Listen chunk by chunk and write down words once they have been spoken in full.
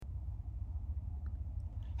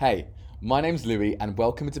Hey, my name's Louis, and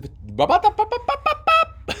welcome to.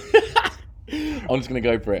 I'm just gonna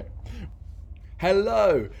go for it.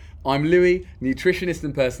 Hello, I'm Louis, nutritionist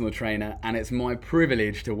and personal trainer, and it's my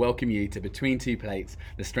privilege to welcome you to Between Two Plates,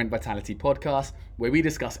 the Strength Vitality podcast, where we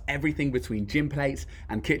discuss everything between gym plates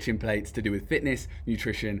and kitchen plates to do with fitness,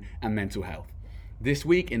 nutrition, and mental health. This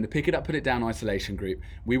week in the Pick It Up, Put It Down isolation group,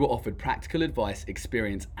 we were offered practical advice,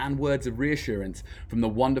 experience, and words of reassurance from the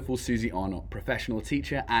wonderful Suzie Arnott, professional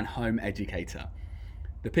teacher and home educator.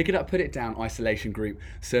 The Pick It Up, Put It Down isolation group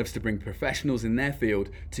serves to bring professionals in their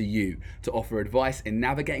field to you to offer advice in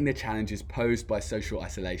navigating the challenges posed by social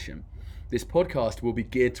isolation. This podcast will be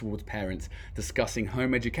geared towards parents discussing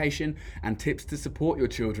home education and tips to support your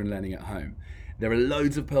children learning at home. There are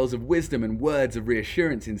loads of pearls of wisdom and words of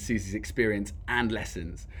reassurance in Suzie's experience and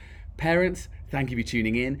lessons. Parents, thank you for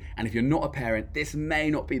tuning in, and if you're not a parent, this may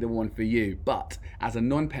not be the one for you, but as a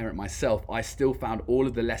non-parent myself, I still found all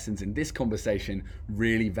of the lessons in this conversation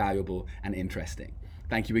really valuable and interesting.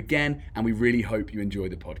 Thank you again, and we really hope you enjoy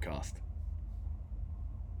the podcast.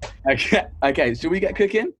 Okay, shall we get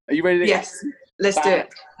cooking? Are you ready to Yes, let's do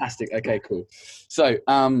it. Fantastic, okay, cool. So,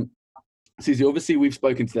 Suzie, obviously we've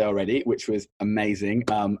spoken today already, which was amazing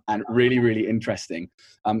and really, really interesting.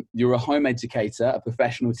 You're a home educator, a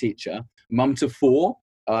professional teacher, mum to four,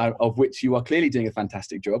 of which you are clearly doing a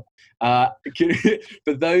fantastic job.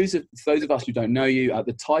 For those of us who don't know you,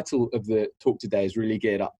 the title of the talk today is really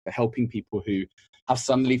geared up for helping people who have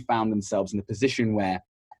suddenly found themselves in a position where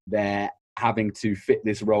they're having to fit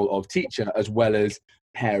this role of teacher as well as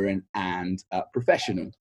parent and professional.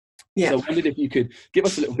 Yeah. So I wondered if you could give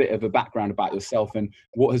us a little bit of a background about yourself and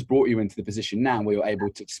what has brought you into the position now where you're able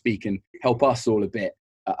to speak and help us all a bit,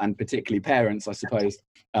 and particularly parents, I suppose,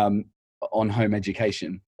 on home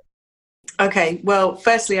education. Okay, well,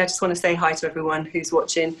 firstly, I just want to say hi to everyone who's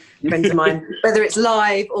watching, friends of mine, whether it's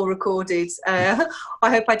live or recorded. I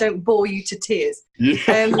hope I don't bore you to tears.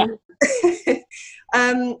 Yeah.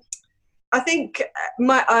 I think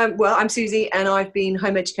I'm Suzie, and I've been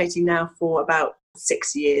home educating now for about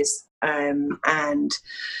 6 years. I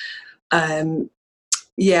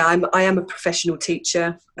am a professional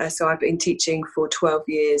teacher. So I've been teaching for 12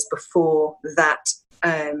 years before that.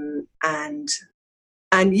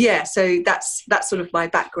 So that's sort of my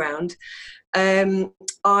background.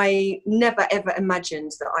 I never ever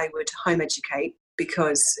imagined that I would home educate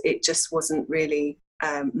because it just wasn't really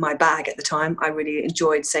my bag at the time. I really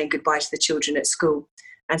enjoyed saying goodbye to the children at school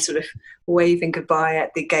and sort of waving goodbye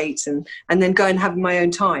at the gate and then go and have my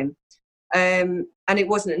own time. And it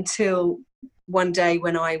wasn't until one day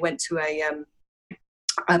when I went to a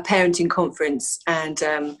parenting conference, and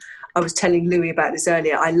I was telling Louis about this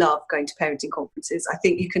earlier. I love going to parenting conferences. I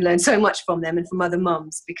think you can learn so much from them and from other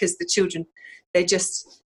mums, because the children, they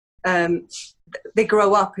just they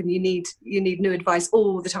grow up, and you need new advice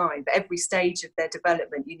all the time. But every stage of their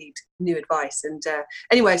development, you need new advice. And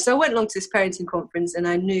anyway, so I went along to this parenting conference, and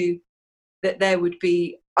I knew that there would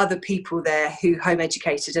be other people there who home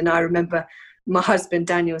educated. And I remember my husband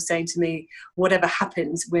Daniel saying to me, "Whatever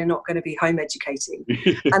happens, we're not going to be home educating."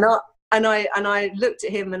 And I looked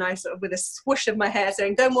at him, and I sort of, with a swoosh of my hair,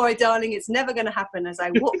 saying, "Don't worry, darling, it's never going to happen," as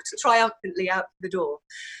I walked triumphantly out the door.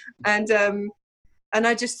 And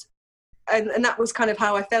that was kind of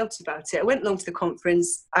how I felt about it. I went along to the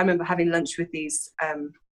conference. I remember having lunch with these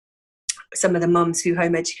some of the mums who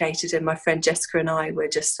home educated, and my friend Jessica and I were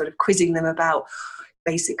just sort of quizzing them about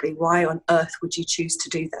basically why on earth would you choose to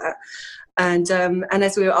do that. And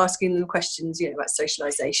as we were asking them questions, about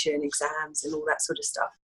socialization, exams, and all that sort of stuff,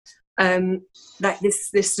 like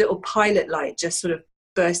this little pilot light just sort of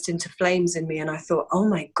burst into flames in me, and I thought, oh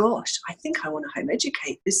my gosh, I think I want to home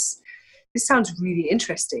educate. This sounds really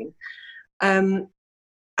interesting. And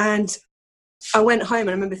I went home,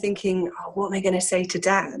 and I remember thinking, oh, what am I going to say to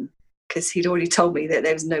Dan? Because he'd already told me that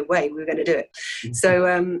there was no way we were going to do it. So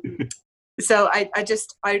I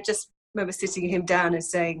just remember sitting him down and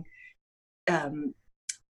saying,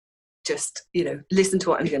 just listen to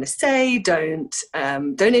what I'm going to say. Don't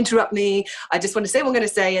interrupt me. I just want to say what I'm going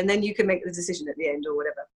to say, and then you can make the decision at the end or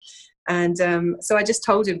whatever. And so I just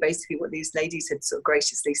told him basically what these ladies had sort of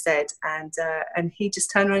graciously said, and he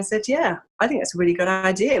just turned around and said, "Yeah, I think that's a really good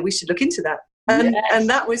idea. We should look into that." And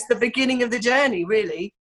that was the beginning of the journey,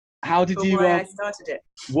 really. How did you? Why I started it.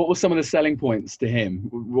 What were some of the selling points to him?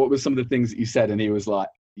 What were some of the things that you said, and he was like,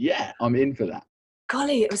 "Yeah, I'm in for that."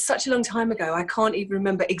 Golly, it was such a long time ago. I can't even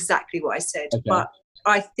remember exactly what I said, okay. But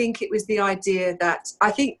I think it was the idea that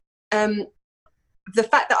the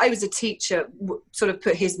fact that I was a teacher sort of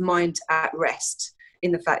put his mind at rest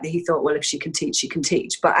in the fact that he thought, well, if she can teach, she can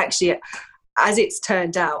teach. But actually, as it's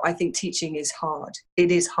turned out, I think teaching is hard.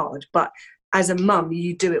 It is hard, but as a mum,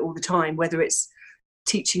 you do it all the time, whether it's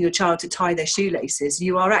teaching your child to tie their shoelaces.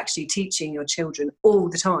 You are actually teaching your children all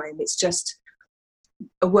the time. It's just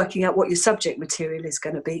working out what your subject material is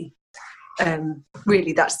going to be.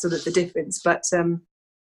 Really, that's sort of the difference. But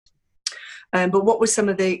what were some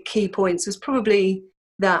of the key points was probably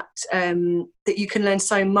that that you can learn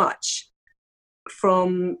so much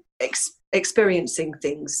from experiencing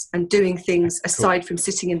things and doing things aside from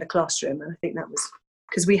sitting in the classroom. And I think that was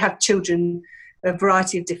because we have children, a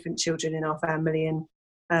variety of different children in our family, and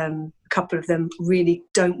a couple of them really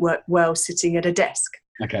don't work well sitting at a desk.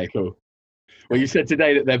 Okay, cool. Well, you said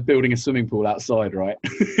today that they're building a swimming pool outside, right?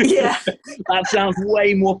 Yeah. That sounds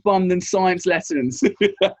way more fun than science lessons.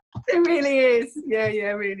 It really is. Yeah, it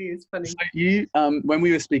really is funny. So you, when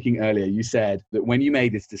we were speaking earlier, you said that when you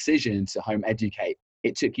made this decision to home educate,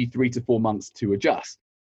 it took you 3 to 4 months to adjust.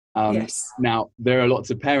 Yes. Now, there are lots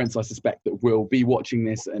of parents, I suspect, that will be watching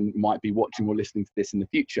this and might be watching or listening to this in the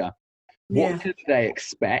future. What could they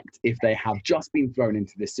expect if they have just been thrown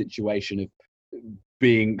into this situation of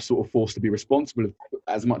being sort of forced to be responsible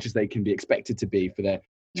as much as they can be expected to be for their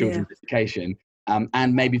children's education?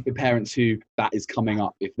 And maybe for parents who that is coming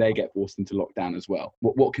up if they get forced into lockdown as well.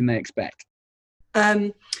 What can they expect?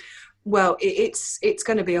 Well, it's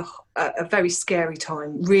going to be a very scary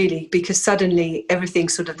time, really, because suddenly everything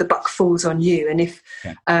sort of the buck falls on you. And if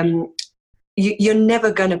you're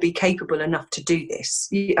never going to be capable enough to do this.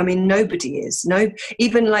 I mean, nobody is. No,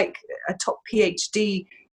 even like a top PhD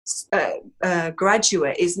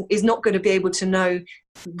graduate is not going to be able to know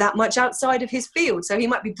that much outside of his field. So he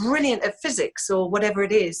might be brilliant at physics or whatever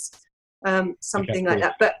it is, something like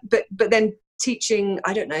that. But then teaching,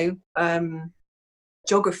 I don't know,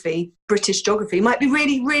 geography, British geography might be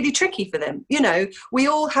really, really tricky for them. You know, we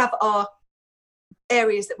all have our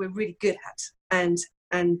areas that we're really good at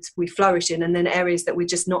and we flourish in, and then areas that we're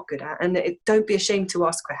just not good at. And don't be ashamed to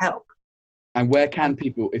ask for help. And where can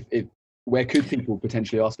people, where could people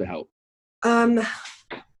potentially ask for help?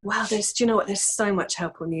 Well, do you know what? There's so much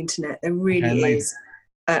help on the internet. There really is.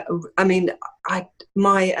 I mean,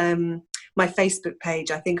 my Facebook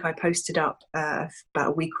page, I think I posted up about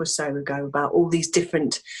a week or so ago about all these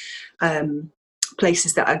different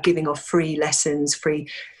places that are giving off free lessons, free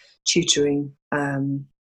tutoring.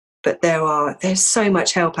 But there's so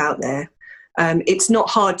much help out there. It's not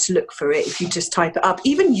hard to look for it if you just type it up.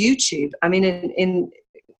 Even YouTube. I mean, in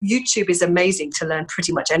YouTube is amazing to learn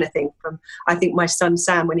pretty much anything from. I think my son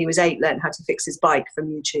Sam, when he was 8, learned how to fix his bike from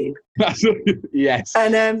YouTube. Yes.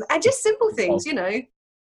 And just simple things, you know.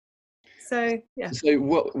 So yeah. So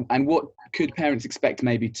what could parents expect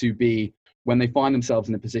maybe to be when they find themselves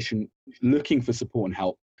in a position looking for support and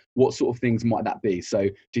help? What sort of things might that be? So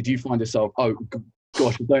did you find yourself, oh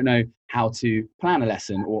gosh, I don't know how to plan a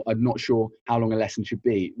lesson, or I'm not sure how long a lesson should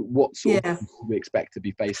be? What sort of things do we expect to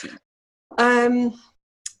be facing?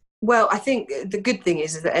 Well, I think the good thing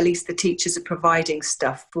is that at least the teachers are providing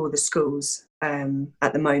stuff for the schools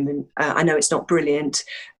at the moment. I know it's not brilliant,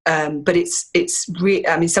 but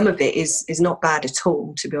I mean, some of it is not bad at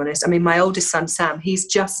all, to be honest. I mean, my oldest son, Sam, he's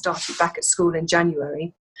just started back at school in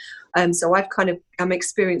January. So I'm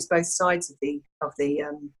experienced both sides of the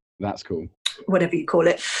That's cool. Whatever you call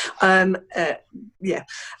it. And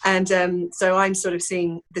so I'm sort of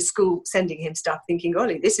seeing the school sending him stuff thinking,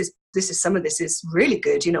 golly, this is some of this is really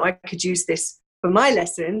good. You know, I could use this for my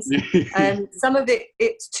lessons. And some of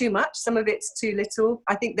it's too much, some of it's too little.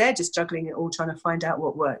 I think they're just juggling it all, trying to find out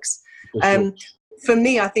what works. For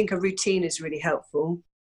me, I think a routine is really helpful.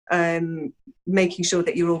 Making sure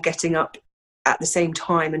that you're all getting up at the same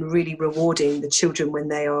time and really rewarding the children when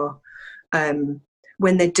they are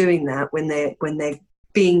when they're doing that, when they're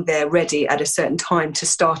being there ready at a certain time to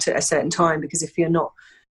start at a certain time, because if you're not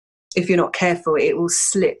careful, it will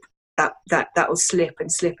slip. That will slip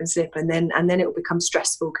and slip and slip, and then it will become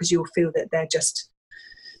stressful because you'll feel that they're just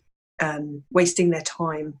wasting their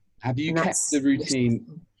time. Have you kept the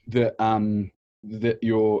routine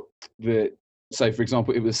so for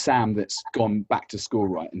example, it was Sam that's gone back to school,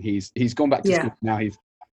 right? And he's gone back to school now. He's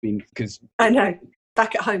been, because I know,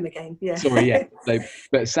 back at home again. Yeah. Sorry, yeah. So,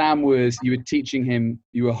 but Sam you were teaching him,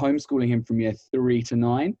 you were homeschooling him from year 3 to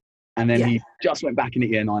 9, and then he just went back in at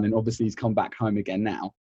year 9, and obviously he's come back home again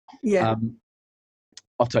now. Yeah.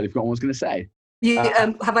 I've totally forgotten what I was going to say.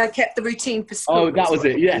 Have I kept the routine for school? Oh, that was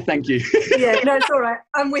it. Yeah, thank you. Yeah, no, it's all right.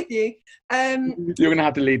 I'm with you. You're going to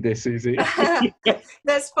have to lead this, Suzie.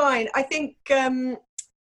 That's fine. I think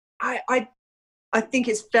I think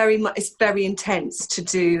it's very intense to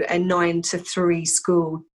do a 9 to 3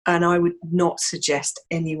 school And I would not suggest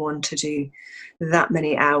anyone to do that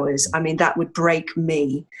many hours. I mean, that would break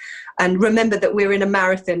me. And remember that we're in a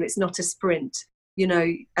marathon, it's not a sprint. You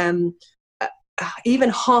know, even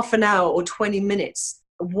half an hour or 20 minutes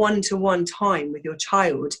one-to-one time with your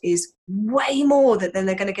child is way more than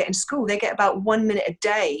they're going to get in school. They get about 1 minute a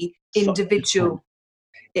day individual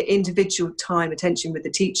time attention with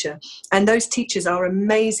the teacher, and those teachers are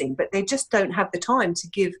amazing, but they just don't have the time to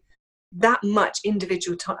give that much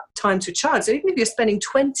individual time to a child. So even if you're spending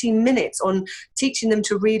 20 minutes on teaching them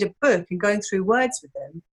to read a book and going through words with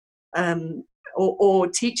them, or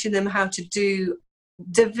teaching them how to do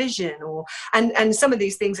division, and some of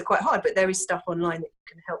these things are quite hard, but there is stuff online that you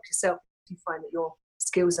can help yourself if you find that your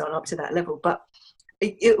skills aren't up to that level. But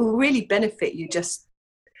it will really benefit you just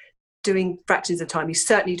doing fractions of time. You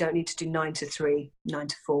certainly don't need to do 9 to 3, 9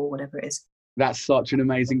 to 4, whatever it is. That's such an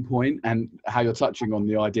amazing point, and how you're touching on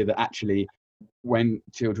the idea that actually when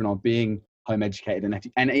children are being home educated,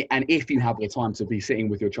 and if you have the time to be sitting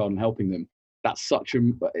with your child and helping them,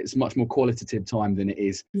 it's much more qualitative time than it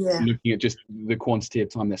is looking at just the quantity of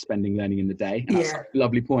time they're spending learning in the day. And that's a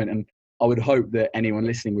lovely point. And I would hope that anyone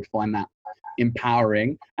listening would find that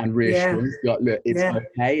empowering and reassuring. Like, look, it's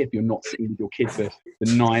okay if you're not sitting with your kid for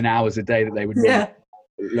the 9 hours a day that they would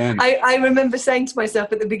learn. I remember saying to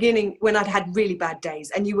myself at the beginning when I'd had really bad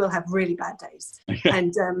days, and you will have really bad days,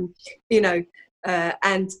 and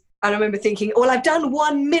and I remember thinking, well, I've done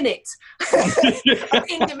 1 minute of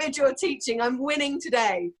individual teaching. I'm winning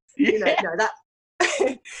today. You know, no,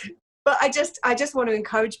 that. But I just want to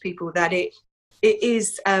encourage people that it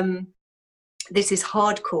is. This is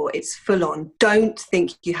hardcore. It's full on. Don't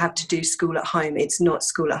think you have to do school at home. It's not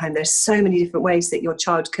school at home. There's so many different ways that your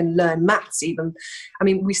child can learn maths even. I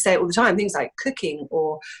mean, we say it all the time, things like cooking,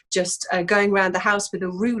 or just going around the house with a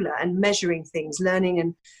ruler and measuring things, learning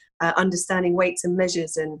and understanding weights and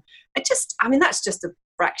measures. And that's just a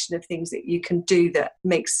fraction of things that you can do that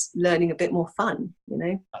makes learning a bit more fun, you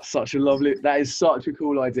know? That is such a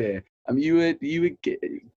cool idea. You were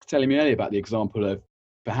telling me earlier about the example of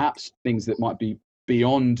perhaps things that might be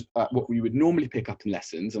beyond what we would normally pick up in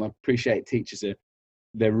lessons. And I appreciate teachers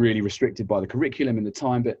they're really restricted by the curriculum and the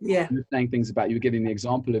time, but you were saying things about, you were giving the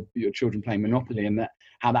example of your children playing Monopoly, and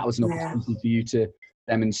how that was an opportunity for you to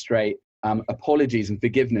demonstrate apologies and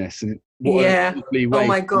forgiveness. And what a lovely way. Oh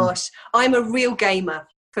my gosh, I'm a real gamer.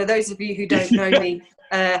 For those of you who don't know me,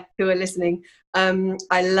 who are listening,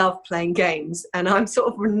 I love playing games, and I'm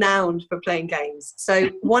sort of renowned for playing games. So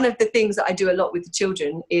one of the things that I do a lot with the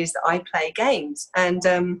children is that I play games, and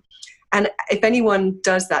if anyone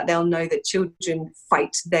does that, they'll know that children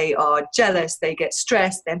fight. They are jealous, they get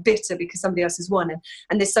stressed, they're bitter because somebody else has won,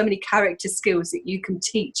 and there's so many character skills that you can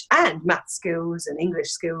teach, and math skills and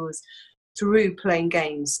English skills through playing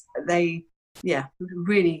games.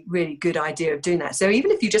 Really, really good idea of doing that. So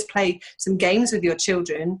even if you just play some games with your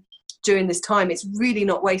children during this time, it's really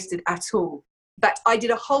not wasted at all. In fact, I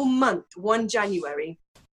did a whole month, 1 January,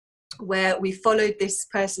 where we followed this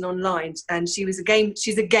person online, and she's a game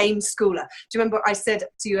schooler. Do you remember I said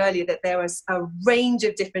to you earlier that there was a range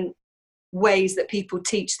of different ways that people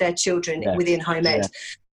teach their children within home ed,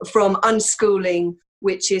 from unschooling,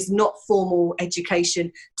 which is not formal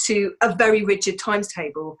education, to a very rigid times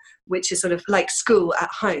table, which is sort of like school at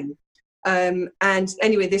home. And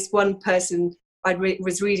anyway, this one person, I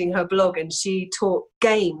was reading her blog, and she taught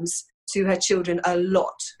games to her children a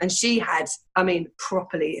lot. And she had,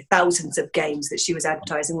 properly thousands of games that she was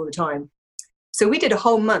advertising all the time. So we did a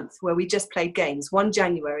whole month where we just played games. 1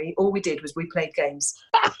 January, all we did was we played games.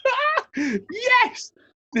 Yes!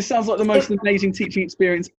 This sounds like the most amazing teaching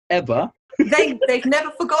experience ever. They've never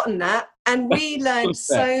forgotten that, and we learned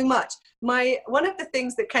so much. One of the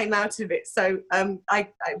things that came out of it, so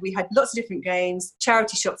we had lots of different games.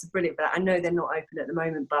 Charity shops are brilliant, but I know they're not open at the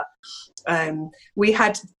moment. But we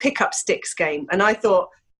had pick up sticks game, and I thought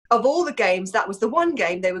of all the games, that was the one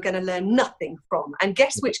game they were going to learn nothing from. And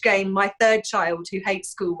guess which game my third child, who hates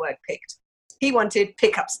schoolwork, picked? He wanted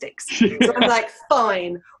pick up sticks. So I'm like,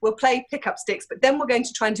 fine, we'll play pick up sticks, but then we're going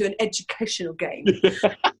to try and do an educational game.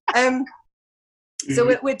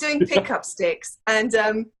 So we're doing pick up sticks, and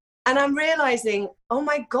I'm realizing, oh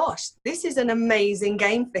my gosh, this is an amazing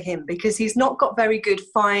game for him, because he's not got very good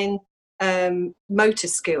fine motor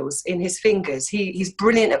skills in his fingers. He's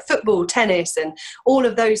brilliant at football, tennis, and all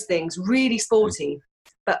of those things, really sporty.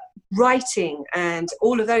 But writing and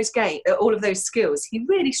all of those skills, he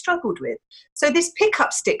really struggled with. So this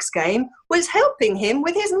pick-up sticks game was helping him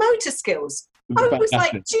with his motor skills. I was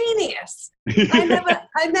like, genius.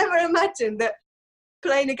 I never imagined that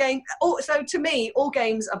playing a game. So to me, all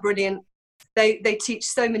games are brilliant. They teach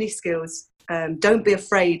so many skills. Don't be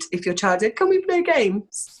afraid if your child said, can we play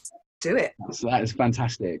games? Do it. So that is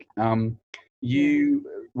fantastic. You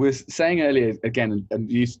were saying earlier, again, and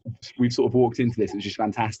we've sort of walked into this, which is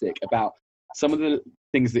fantastic, about some of the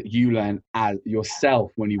things that you learned as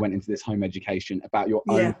yourself when you went into this home education, about your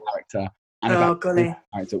own character and about your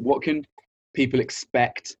character. What can people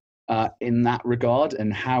expect in that regard,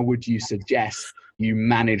 and how would you suggest you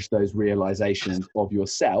manage those realizations of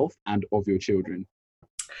yourself and of your children?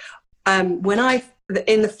 In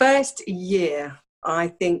the first year, I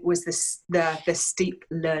think was the steep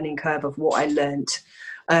learning curve of what I learnt.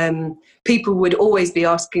 People would always be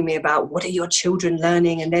asking me about, what are your children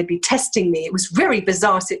learning? And they'd be testing me. It was a very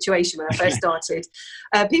bizarre situation when I first started.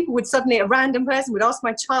 People would suddenly, a random person would ask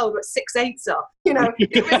my child what 6/8 are. You know,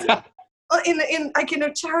 it was in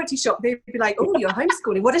a charity shop. They'd be like, oh, you're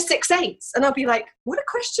homeschooling. What are 6/8? And I'd be like, what a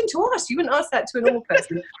question to ask. You wouldn't ask that to a normal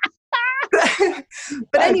person.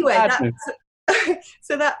 But anyway,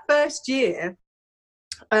 so that first year,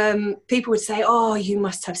 people would say, oh, you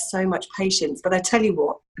must have so much patience. But I tell you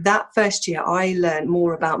what, that first year I learned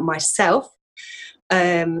more about myself,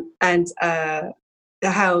 and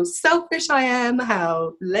how selfish I am,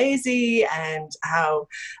 how lazy, and how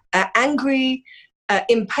angry,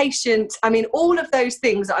 impatient. I mean, all of those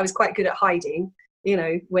things that I was quite good at hiding. You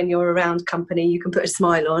know, when you're around company, you can put a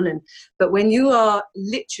smile on, but when you are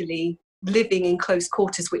literally living in close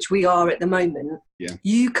quarters, which we are at the moment,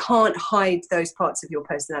 you can't hide those parts of your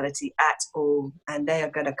personality at all, and they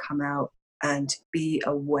are going to come out. And be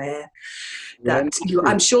aware that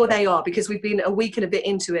I'm sure they are, because we've been a week and a bit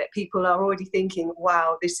into it. People are already thinking,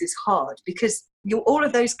 wow, this is hard, because all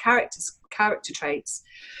of those character traits,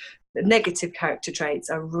 the negative character traits,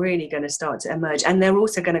 are really going to start to emerge, and they're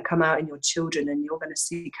also going to come out in your children, and you're going to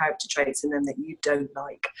see character traits in them that you don't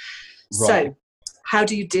like. Right. So how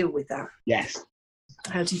do you deal with that? Yes.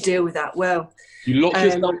 How do you deal with that? Well, you lock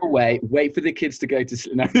yourself away, wait for the kids to go to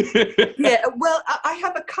sleep. No. Yeah, well, I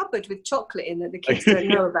have a cupboard with chocolate in that the kids don't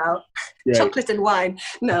know about. Right. Chocolate and wine.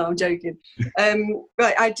 No, I'm joking.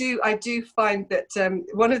 Right, I do find that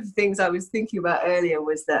one of the things I was thinking about earlier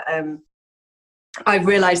was that I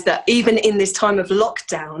realised that even in this time of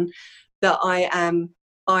lockdown, that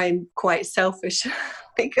I'm quite selfish.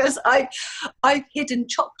 Because I've hidden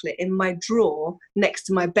chocolate in my drawer next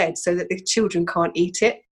to my bed so that the children can't eat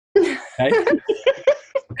it. Okay.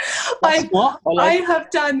 I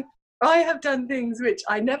have done things which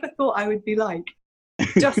I never thought I would be like,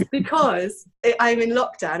 just because I'm in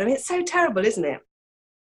lockdown. I mean, it's so terrible, isn't it?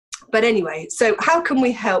 But anyway, so how can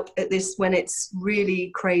we help at this when it's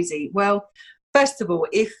really crazy? Well, first of all,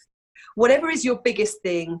 if whatever is your biggest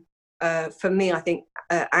thing, for me, I think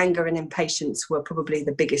anger and impatience were probably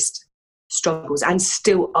the biggest struggles, and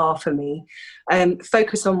still are for me.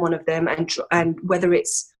 Focus on one of them, and whether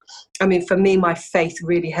it's, I mean, for me, my faith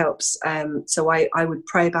really helps. So I would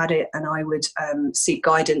pray about it, and I would seek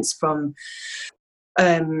guidance from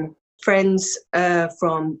friends,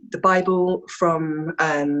 from the Bible, from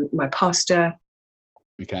my pastor.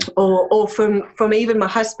 Okay. Or from even my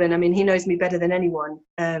husband. I mean, he knows me better than anyone,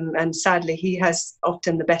 and sadly, he has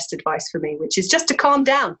often the best advice for me, which is just to calm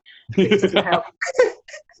down. It doesn't help.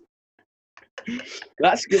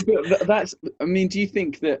 That's good. I mean, do you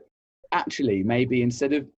think that actually maybe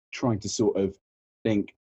instead of trying to sort of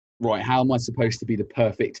think, right, how am I supposed to be the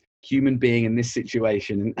perfect human being in this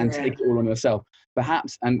situation and take it all on yourself,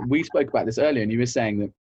 perhaps? And we spoke about this earlier, and you were saying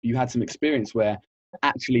that you had some experience where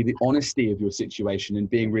actually the honesty of your situation and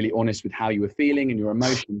being really honest with how you were feeling and your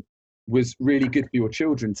emotion was really good for your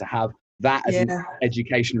children to have that as an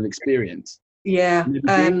educational experience. Yeah.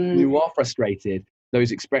 When you are frustrated,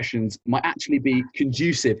 those expressions might actually be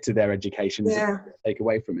conducive to their education and take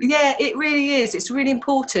away from it. Yeah, it really is. It's really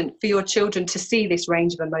important for your children to see this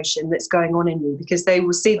range of emotion that's going on in you, because they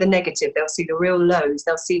will see the negative, they'll see the real lows,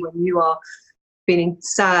 they'll see when you are feeling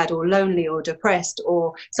sad or lonely or depressed,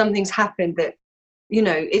 or something's happened that, you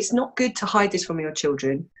know, it's not good to hide this from your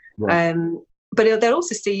children. Right. But they'll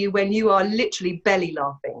also see you when you are literally belly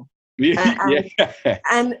laughing.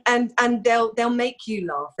 And they'll make you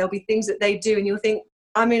laugh. There'll be things that they do and you'll think,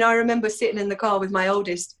 I mean, I remember sitting in the car with my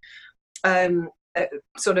oldest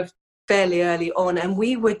sort of fairly early on, and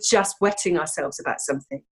we were just wetting ourselves about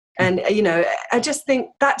something. And, you know, I just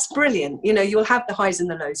think that's brilliant. You know, you'll have the highs and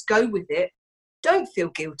the lows. Go with it. Don't feel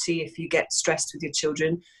guilty if you get stressed with your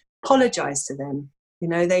children. Apologise to them. You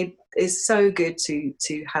know, it's so good to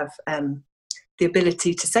have the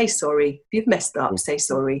ability to say sorry. If you've messed up, say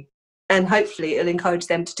sorry. And hopefully it'll encourage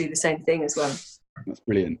them to do the same thing as well. That's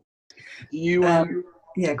brilliant. You, go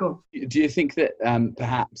on. Do you think that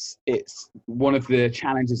perhaps it's one of the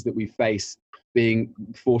challenges that we face being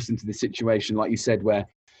forced into the situation, like you said, where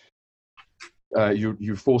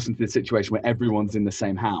you're forced into the situation where everyone's in the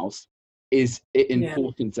same house, is it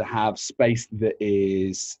important to have space that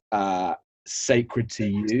is sacred to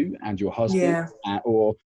you and your husband,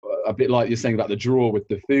 or a bit like you're saying about the drawer with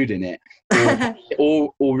the food in it,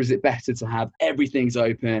 or is it better to have everything's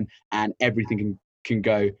open and everything can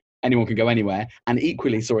go, anyone can go anywhere? And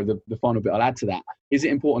equally, sorry, the final bit I'll add to that, is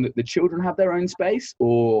it important that the children have their own space,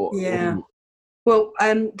 or Well,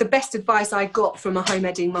 the best advice I got from a home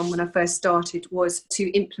editing mum when I first started was to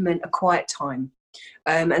implement a quiet time.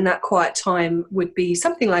 And that quiet time would be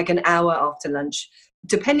something like an hour after lunch,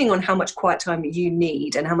 depending on how much quiet time you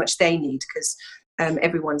need and how much they need, because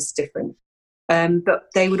everyone's different. But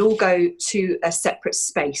they would all go to a separate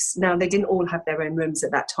space. Now, they didn't all have their own rooms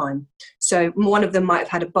at that time. So one of them might have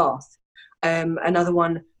had a bath. Another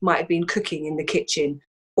one might have been cooking in the kitchen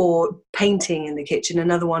or painting in the kitchen.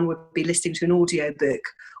 Another one would be listening to an audio book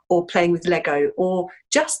or playing with Lego, or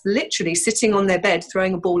just literally sitting on their bed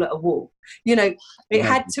throwing a ball at a wall. You know, it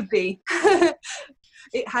had to be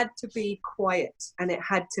it had to be quiet, and it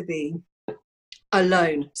had to be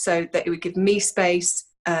alone, so that it would give me space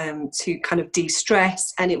to kind of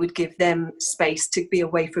de-stress, and it would give them space to be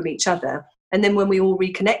away from each other. And then when we all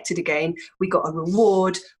reconnected again, we got a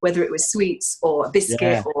reward, whether it was sweets or a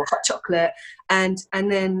biscuit or hot chocolate. And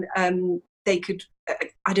then they could,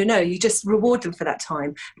 I don't know, you just reward them for that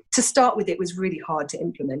time. To start with, it was really hard to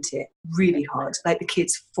implement it, really hard. Like, the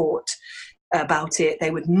kids fought about it.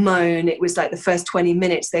 They would moan. It was like the first 20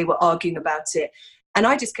 minutes they were arguing about it. And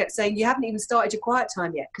I just kept saying, you haven't even started your quiet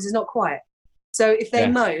time yet, because it's not quiet. So if they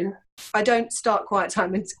moan, I don't start quiet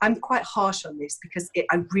time. And I'm quite harsh on this because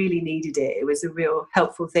I really needed it. It was a real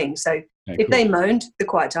helpful thing. So if they moaned, the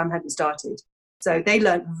quiet time hadn't started. So they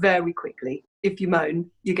learned very quickly, if you moan,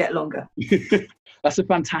 you get longer. That's a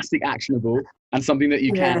fantastic actionable, and something that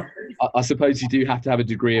you can, I suppose you do have to have a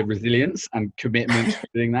degree of resilience and commitment to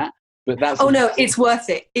doing that. But that's no, it's worth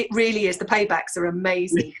it. It really is. The paybacks are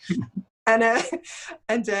amazing.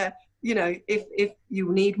 And you know, if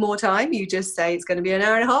you need more time, you just say it's going to be an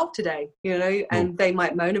hour and a half today, you know, and they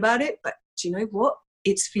might moan about it, but do you know what?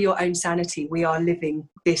 It's for your own sanity. We are living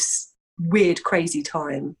this weird, crazy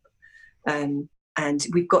time, and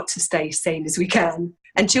we've got to stay sane as we can.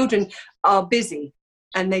 And children are busy,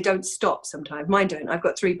 and they don't stop sometimes. Mine don't. I've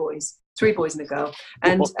got three boys and a girl,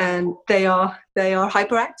 and they are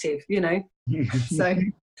hyperactive, you know. So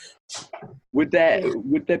would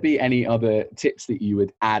there be any other tips that you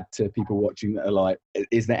would add to people watching that are like,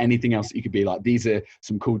 is there anything else that you could be like, these are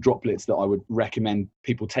some cool droplets that I would recommend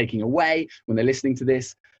people taking away when they're listening to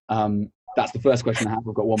this? That's the first question I have.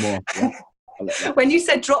 I've got one more. When you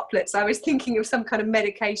said droplets, I was thinking of some kind of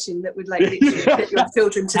medication that would like literally put your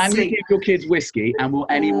children to sleep. Can you give your kids whiskey, and will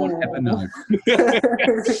anyone ever know?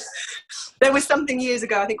 There was something years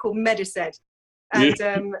ago, I think, called Mediced.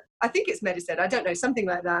 And I think it's Mediced. I don't know, something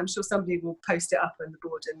like that. I'm sure somebody will post it up on the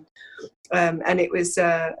board. And it was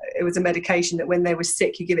a medication that when they were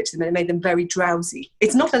sick, you give it to them, and it made them very drowsy.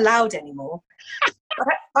 It's not allowed anymore.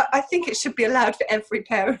 I think it should be allowed for every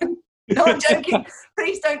parent. No, I'm joking.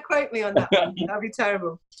 Please don't quote me on that one. That'd be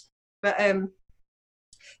terrible. But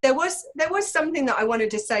there was something that I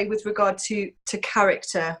wanted to say with regard to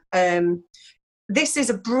character. This is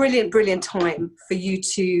a brilliant time for you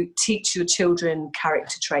to teach your children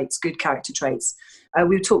character traits, good character traits.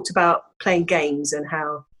 We've talked about playing games and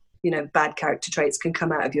how, you know, bad character traits can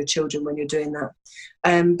come out of your children when you're doing that.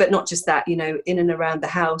 But not just that, you know, in and around the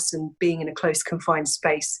house and being in a close confined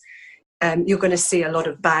space, you're going to see a lot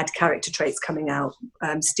of bad character traits coming out.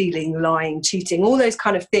 Stealing, lying, cheating, all those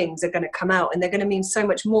kind of things are going to come out, and they're going to mean so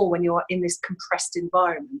much more when you're in this compressed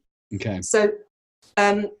environment. Okay. So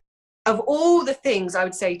of all the things I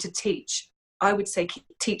would say to teach, I would say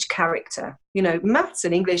teach character. You know, maths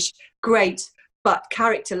and English, great, but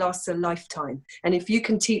character lasts a lifetime. And if you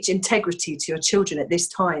can teach integrity to your children at this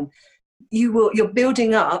time, you're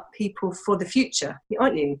building up people for the future,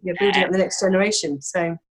 aren't you? You're building up the next generation.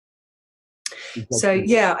 So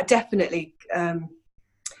yeah, definitely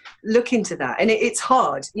look into that. And it's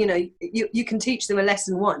hard, you know. You can teach them a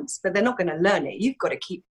lesson once, but they're not going to learn it. You've got to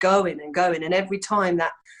keep going and going, and every time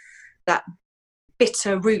that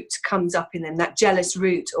bitter root comes up in them, that jealous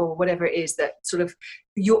root or whatever it is, that sort of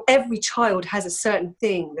every child has a certain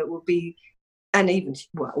thing that will be, and even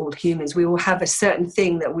all humans, we all have a certain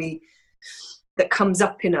thing that comes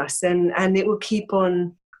up in us, and it will keep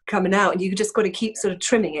on coming out, and you just got to keep sort of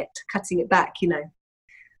trimming it, cutting it back, you know.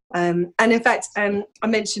 And in fact, I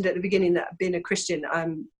mentioned at the beginning that being a Christian,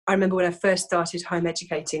 I remember when I first started home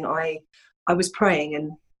educating, I was praying,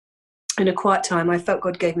 and in a quiet time, I felt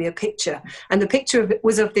God gave me a picture, and the picture of it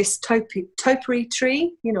was of this topiary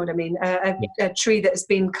tree. You know what I mean? A tree that has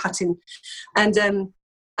been cut in, and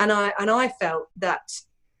I felt that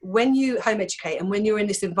when you home educate and when you're in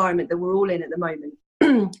this environment that we're all in at the moment,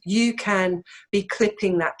 you can be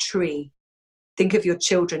clipping that tree. Think of your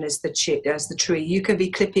children as the tree. You can be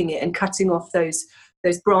clipping it and cutting off those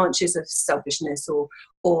branches of selfishness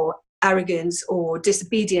or arrogance or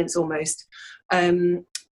disobedience almost.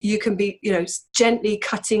 You can be, gently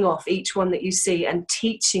cutting off each one that you see and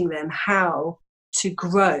teaching them how to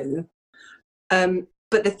grow.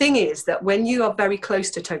 But the thing is that when you are very close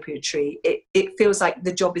to topiary tree, it feels like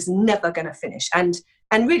the job is never going to finish. And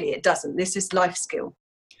really it doesn't. This is life skill.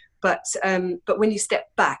 But when you step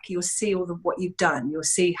back, you'll see all of what you've done. You'll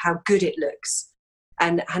see how good it looks,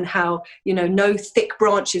 and how no thick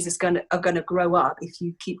branches are going to grow up if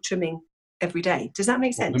you keep trimming every day. Does that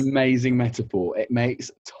make sense? Amazing metaphor. It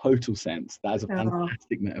makes total sense. That is a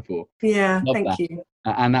fantastic metaphor. Yeah, Love thank that. you.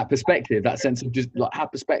 And that perspective, that sense of just like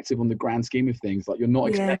have perspective on the grand scheme of things. Like you're not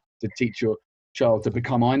expected to teach your child to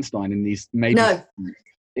become Einstein in these major. No.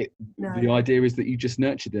 The idea is that you just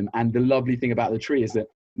nurture them. And the lovely thing about the tree is that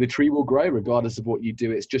the tree will grow regardless of what you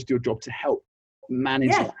do. It's just your job to help manage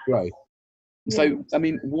that growth. So, I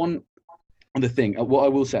mean, one other thing, what I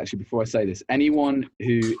will say actually before I say this, anyone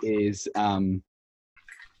who is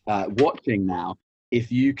watching now,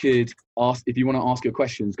 if you want to ask your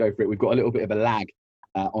questions, go for it. We've got a little bit of a lag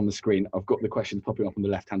on the screen. I've got the questions popping up on the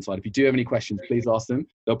left-hand side. If you do have any questions, please ask them.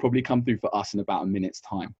 They'll probably come through for us in about a minute's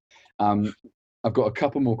time. I've got a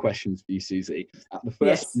couple more questions for you, Suzie. The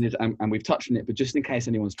first one is, and we've touched on it, but just in case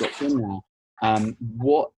anyone's dropped in now,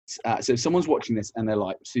 so if someone's watching this and they're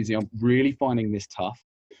like, Suzie, I'm really finding this tough,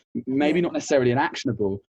 maybe not necessarily an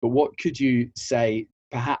actionable, but what could you say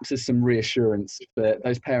perhaps as some reassurance for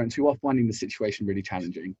those parents who are finding the situation really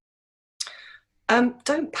challenging?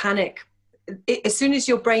 Don't panic. As soon as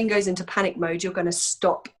your brain goes into panic mode, you're going to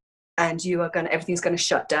stop, and everything's going to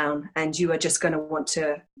shut down, and you are just going to want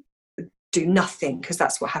to do nothing, because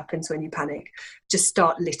that's what happens when you panic. Just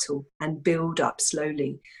start little and build up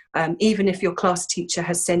slowly. Even if your class teacher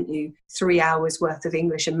has sent you 3 hours worth of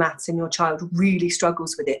English and maths and your child really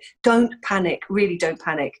struggles with it, don't panic. Really don't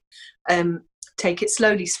panic. Take it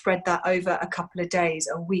slowly, spread that over a couple of days,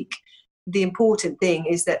 a week. The important thing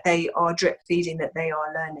is that they are drip feeding, that they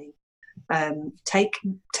are learning. Take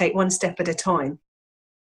one step at a time.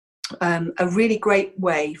 A really great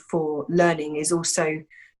way for learning is also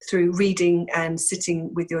through reading and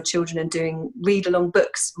sitting with your children and doing read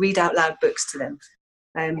out loud books to them.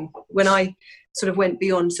 When I sort of went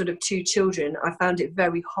beyond sort of 2 children, I found it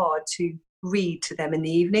very hard to read to them in the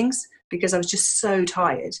evenings because I was just so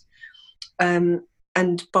tired. And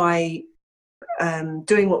by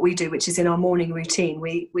doing what we do, which is in our morning routine,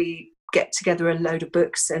 we get together a load of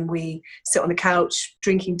books and we sit on the couch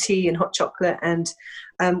drinking tea and hot chocolate, and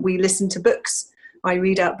we listen to books. I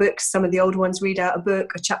read out books. Some of the older ones read out a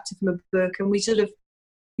chapter from a book, and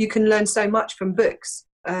you can learn so much from books.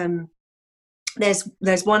 There's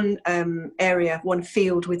one area, one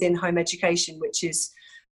field within home education, which is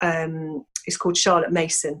it's called Charlotte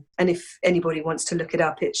Mason. And if anybody wants to look it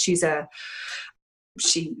up, she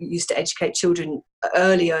used to educate children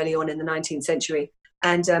early on in the 19th century.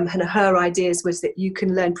 And her ideas was that you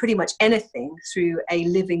can learn pretty much anything through a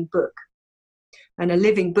living book. And a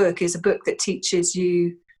living book is a book that teaches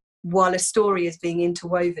you while a story is being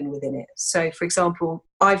interwoven within it. So, for example,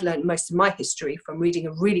 I've learned most of my history from reading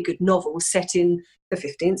a really good novel set in the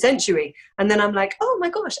 15th century. And then I'm like, oh my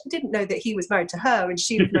gosh, I didn't know that he was married to her and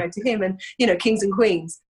she was married to him, and, kings and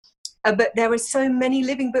queens. But there are so many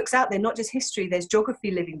living books out there, not just history. There's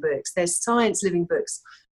geography living books. There's science living books.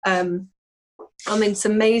 It's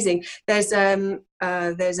amazing. There's an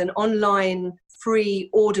online free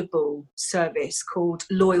Audible service called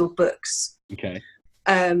Loyal Books. Okay.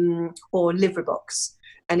 Or Liverbox.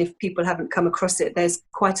 And if people haven't come across it, there's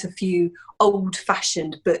quite a few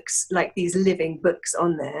old-fashioned books, like these living books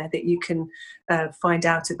on there that you can find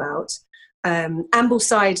out about.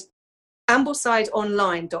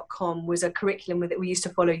 AmblesideOnline.com was a curriculum that we used to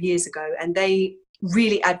follow years ago, and they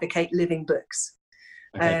really advocate living books.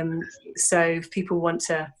 Okay. So if people want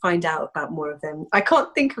to find out about more of them, I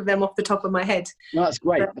can't think of them off the top of my head. No, that's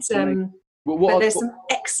great. But there's some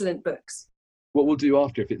excellent books. What we'll do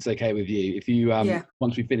after, if it's okay with you, if you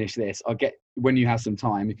once we finish this, when you have some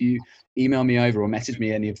time, if you email me over or message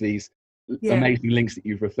me any of these amazing links that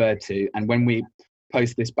you've referred to, and when we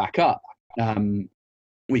post this back up,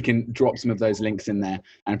 we can drop some of those links in there,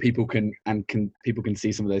 and people can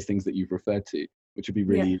see some of those things that you've referred to. which would be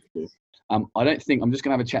really useful. I don't think, I'm just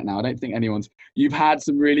going to have a check now. I don't think you've had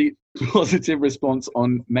some really positive response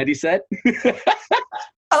on Mediced.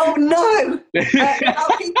 Oh no!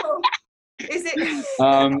 Are people, is it?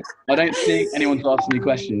 I don't think anyone's asked any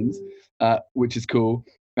questions, which is cool.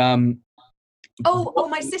 Oh,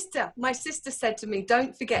 my sister said to me,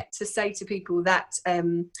 don't forget to say to people that, I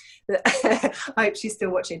hope she's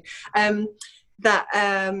still watching, that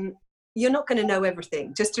you're not going to know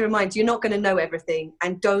everything. Just to remind you, you're not going to know everything,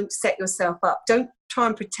 and don't set yourself up. Don't try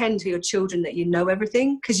and pretend to your children that you know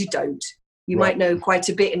everything, because you don't. You might know quite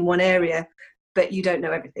a bit in one area, but you don't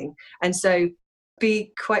know everything. And so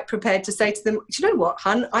be quite prepared to say to them, do you know what,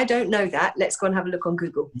 hun, I don't know that. Let's go and have a look on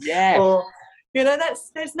Google. Yeah. Or,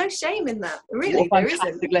 there's no shame in that. Really, what a there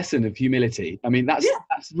fantastic isn't. lesson of humility. I mean, that's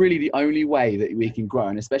really the only way that we can grow.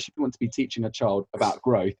 And especially if you want to be teaching a child about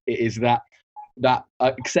growth, it is that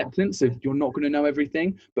acceptance of you're not going to know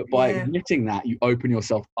everything, but by admitting that, you open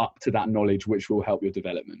yourself up to that knowledge, which will help your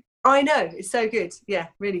development. I know, it's so good. Yeah,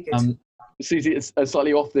 really good. Suzie, it's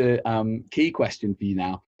slightly off the key question for you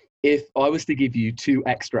now. If I was to give you 2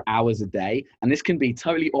 extra hours a day, and this can be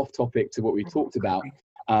totally off topic to what we talked about,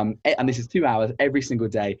 and this is 2 hours every single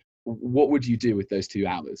day, what would you do with those 2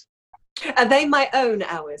 hours? Are they my own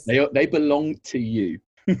hours? They belong to you.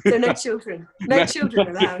 So no children. No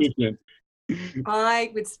children allowed.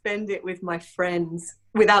 I would spend it with my friends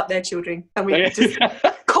without their children, and we would just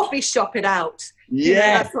coffee shop it out.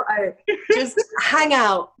 Yeah, that's what just hang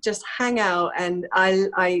out, and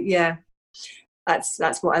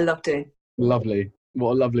that's what I love doing. Lovely.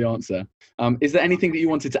 What a lovely answer. Is there anything that you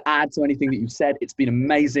wanted to add to anything that you've said? It's been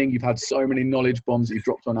amazing. You've had so many knowledge bombs that you've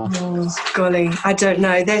dropped on us. Oh, golly, I don't know.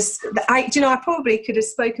 I probably could have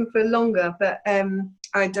spoken for longer, but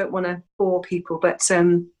I don't want to bore people. But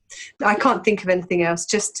I can't think of anything else.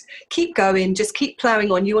 Just keep going. Just keep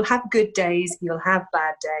ploughing on. You will have good days. You'll have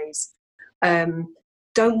bad days.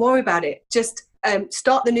 Don't worry about it. Just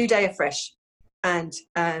start the new day afresh. And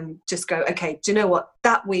just go, okay, do you know what?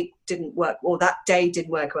 That week didn't work, or that day didn't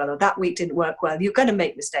work well, or that week didn't work well. You're going to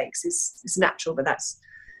make mistakes. It's natural, but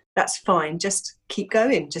that's fine. Just keep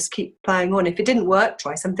going. Just keep ploughing on. If it didn't work,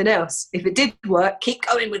 try something else. If it did work, keep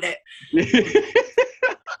going with it.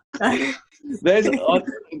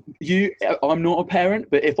 I'm not a parent,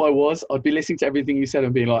 but if I was, I'd be listening to everything you said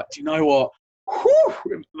and being like, do you know what?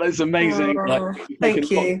 Whew, that's amazing. Thank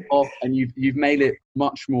you. And you've made it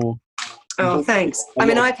much more. Oh, thanks. I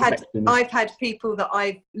mean, I've had people that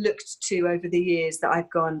I've looked to over the years that I've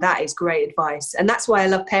gone, that is great advice. And that's why I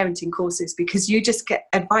love parenting courses, because you just get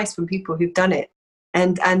advice from people who've done it,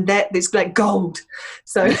 and that it's like gold.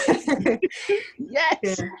 So yes.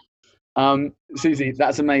 Yeah. Suzie,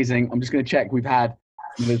 that's amazing. I'm just going to check.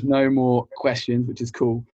 There's no more questions, which is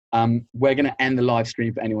cool. We're going to end the live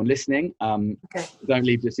stream for anyone listening. Okay. Don't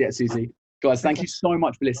leave just yet, Suzie. Guys, thank you so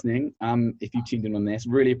much for listening. If you tuned in on this,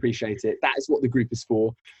 really appreciate it. That is what the group is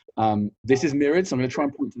for. This is mirrored, so I'm going to try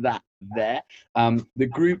and point to that there. The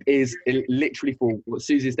group is literally for what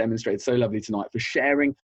Suzie has demonstrated so lovely tonight, for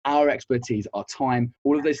sharing our expertise, our time,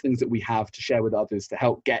 all of those things that we have to share with others to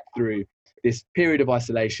help get through this period of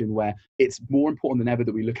isolation, where it's more important than ever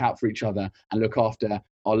that we look out for each other and look after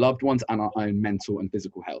our loved ones and our own mental and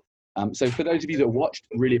physical health. So for those of you that watched,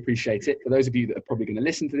 really appreciate it. For those of you that are probably going to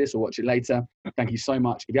listen to this or watch it later, thank you so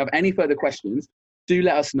much. If you have any further questions, do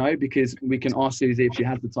let us know, because we can ask Suzie if she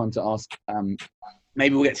has the time to ask.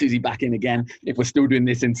 Maybe we'll get Suzie back in again if we're still doing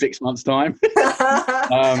this in 6 months' time.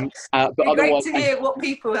 But it's great to hear what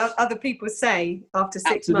other people say after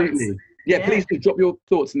 6 months. Yeah, please do drop your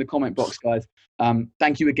thoughts in the comment box, guys.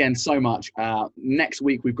 Thank you again so much. Next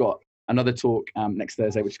week, we've got another talk next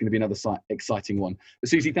Thursday, which is going to be another exciting one.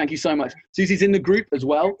 But Suzie, thank you so much. Suzie's in the group as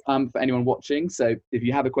well, for anyone watching. So if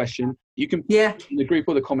you have a question, you can put it in the group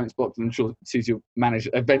or the comments box, and I'm sure Suzie will manage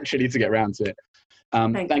eventually to get around to it.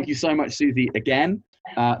 Thank you so much, Suzie, again.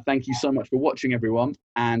 Thank you so much for watching, everyone,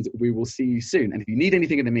 and we will see you soon. And if you need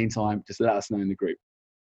anything in the meantime, just let us know in the group.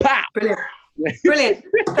 Pow! Brilliant.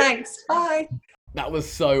 Thanks. Bye. That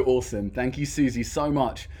was so awesome. Thank you, Suzie, so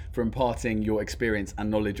much for imparting your experience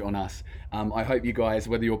and knowledge on us. I hope you guys,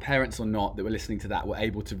 whether you're parents or not, that were listening to that, were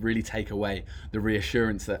able to really take away the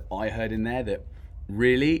reassurance that I heard in there, that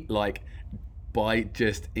really, by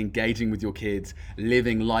just engaging with your kids,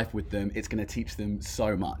 living life with them, it's going to teach them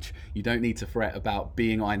so much. You don't need to fret about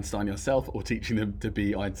being Einstein yourself or teaching them to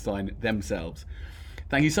be Einstein themselves.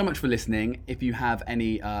 Thank you so much for listening. If you have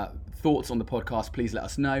any thoughts on the podcast, please let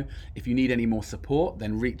us know. If you need any more support,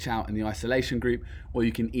 then reach out in the isolation group, or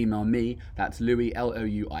you can email me. That's Louis,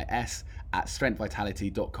 Louis,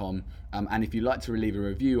 @strengthvitality.com. And if you'd like to leave a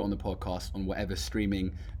review on the podcast on whatever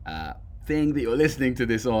streaming thing that you're listening to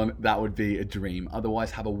this on, that would be a dream.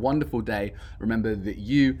 Otherwise, have a wonderful day. Remember that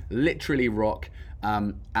you literally rock,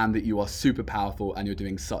 and that you are super powerful, and you're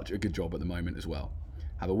doing such a good job at the moment as well.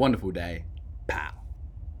 Have a wonderful day. Pow.